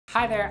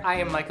Hi there, I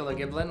am Michael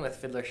O'Giblin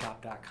with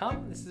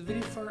Fiddlershop.com. This is a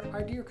video for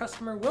our dear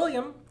customer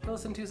William to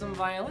listen to some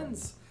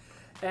violins.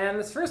 And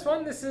this first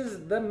one, this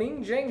is the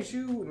Ming Jiang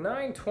Zhu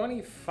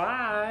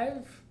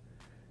 925.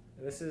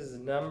 This is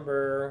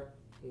number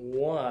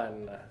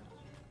 1.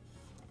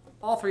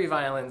 All 3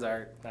 violins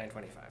are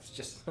 925s,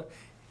 just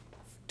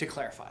to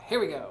clarify. Here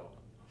we go.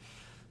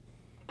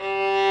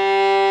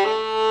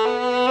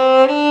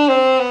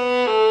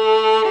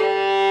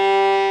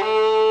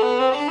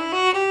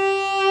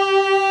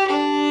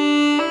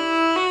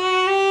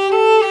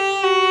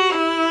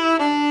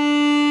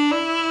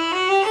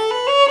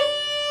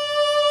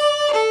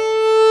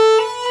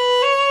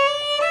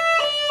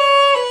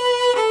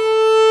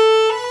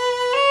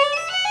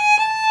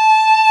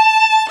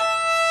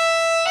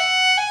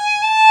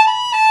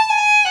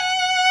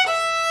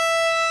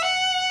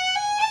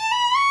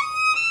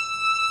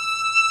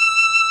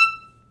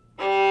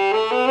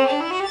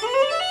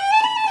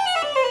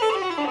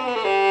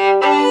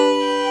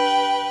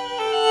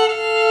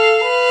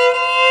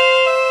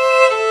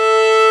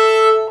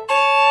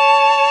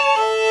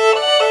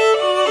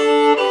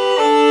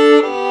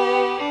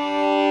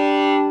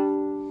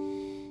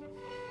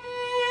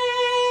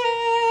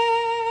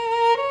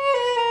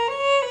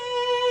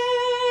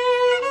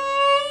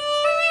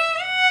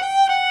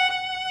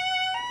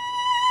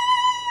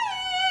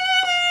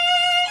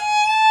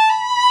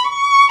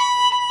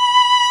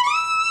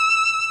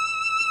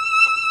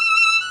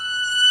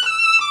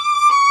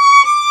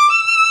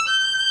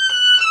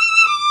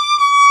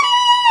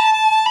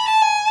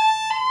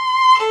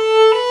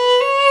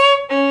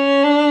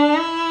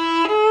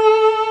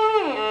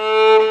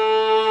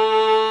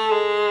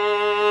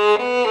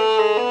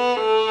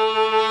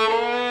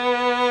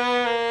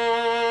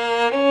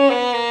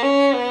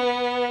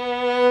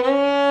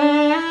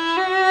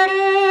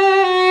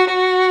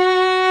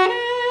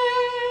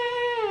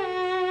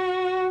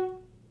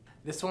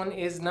 This one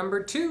is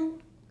number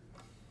 2.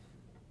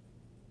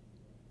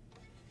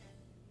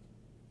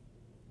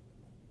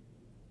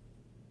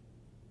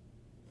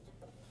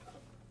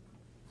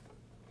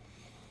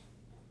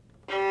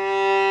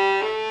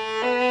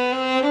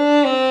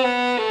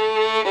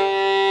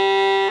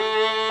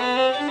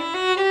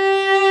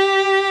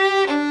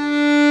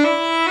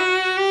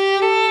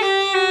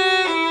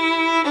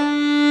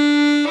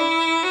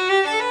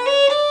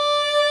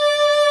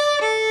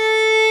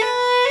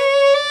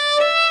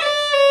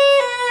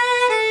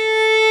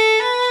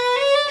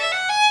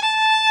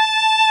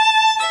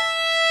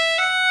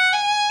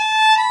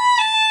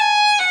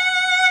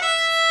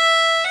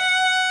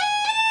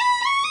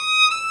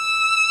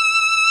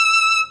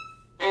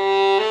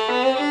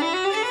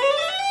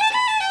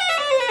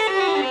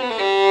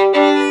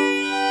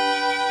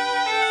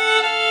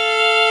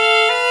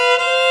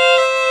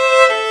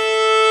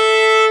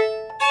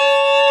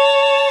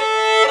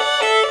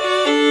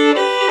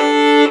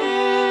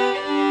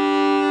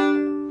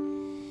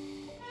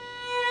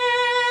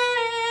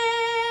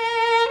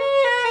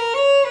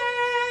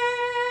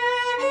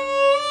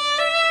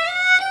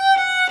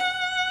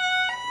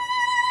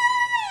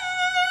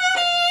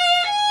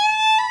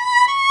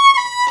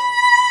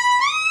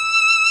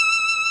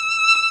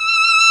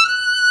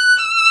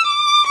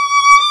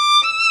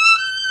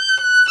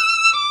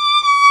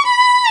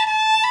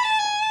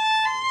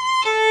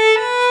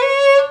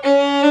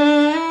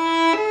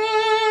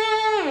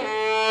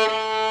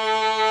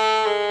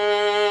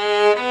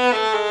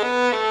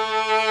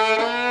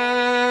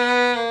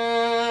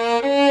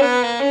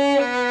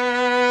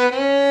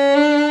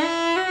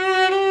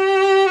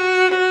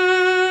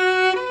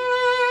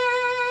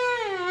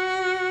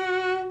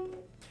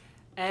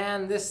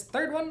 And this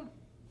third one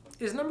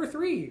is number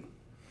 3.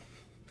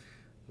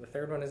 The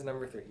third one is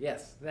number 3.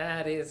 Yes,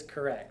 that is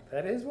correct.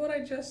 That is what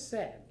I just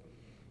said.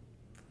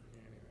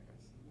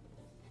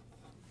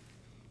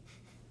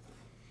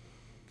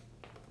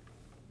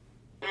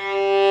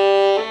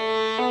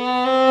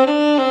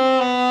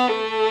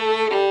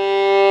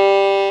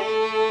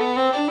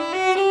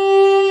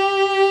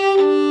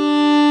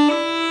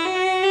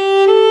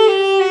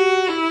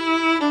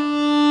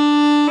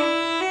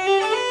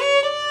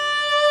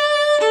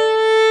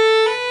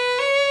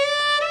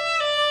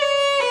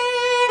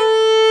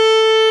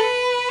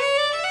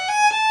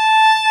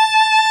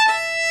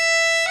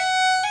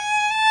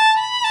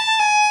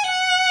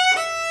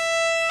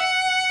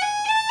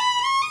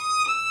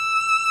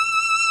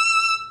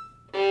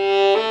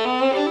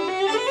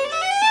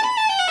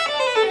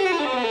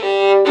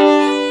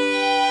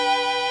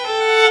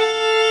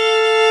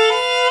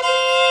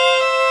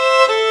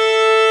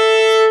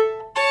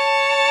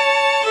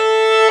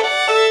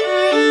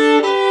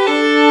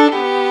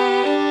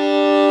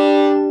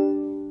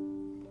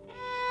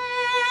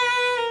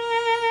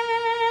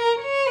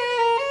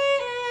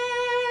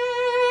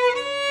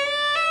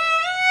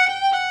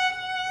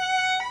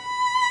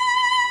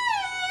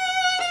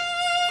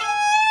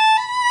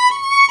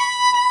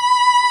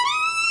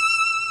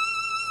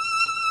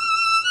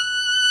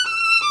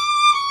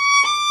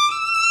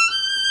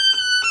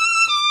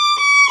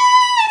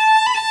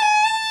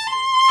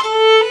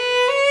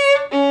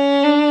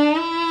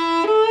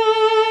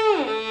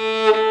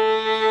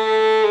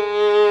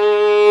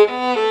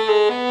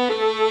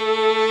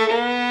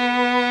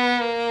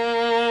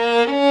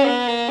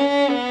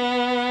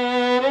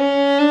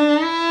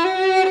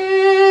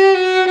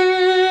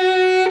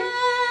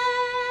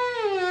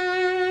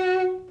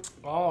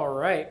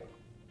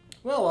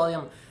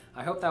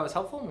 I hope that was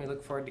helpful, and we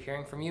look forward to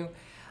hearing from you.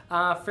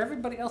 For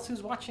everybody else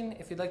who's watching,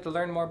 if you'd like to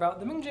learn more about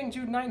the Ming Jiang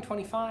Zhu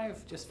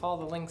 925, just follow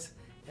the links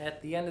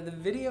at the end of the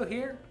video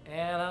here,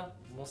 and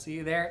we'll see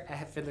you there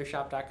at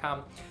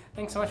Fiddlershop.com.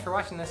 Thanks so much for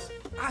watching this.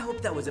 I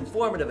hope that was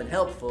informative and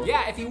helpful.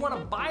 Yeah, if you want to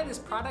buy this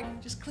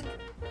product, just click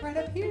right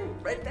up here.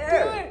 Right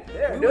there. Do it.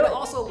 There, We do would it.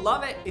 also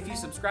love it if you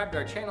subscribe to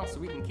our channel so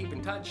we can keep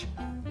in touch.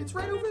 It's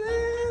right over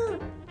there.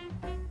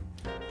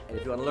 And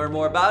if you want to learn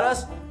more about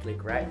us,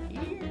 click right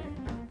here.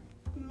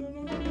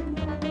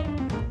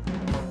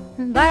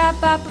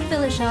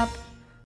 Fiddlershop.